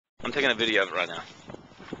I'm taking a video of it right now.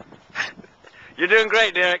 You're doing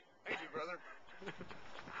great, Derek. Thank you, brother.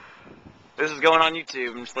 This is going on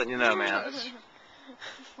YouTube. I'm just letting you know, man.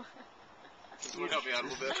 Someone help me out a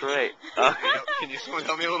little bit. Great. Can you someone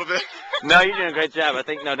help me a little bit? No, you're doing a great job. I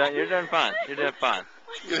think you're doing fine. You're doing fine.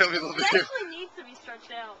 You help me a little bit It here. actually needs to be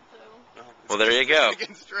stretched out, so. Well, there you go.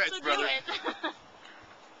 Getting stretched, So brother. do it.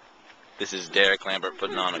 This is Derek Lambert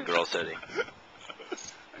putting on a girl's hoodie.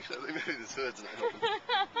 Actually, maybe this hood's not helping.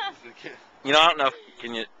 You know, I don't know.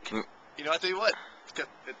 Can you? You know, I tell you what.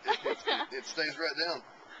 It stays right down.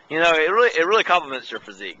 You know, it really compliments your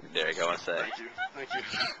physique, Derek. I want to say. Thank you. Thank you.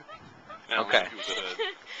 Okay.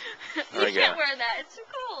 There we You go. can't wear that. It's too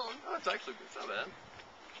cold. Oh, it's not bad.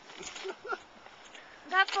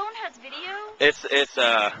 That phone has video?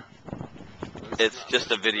 It's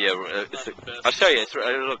just a video. I'll show you. It's a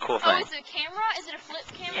real cool Oh, thing. is it a camera? Is it a flip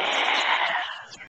camera?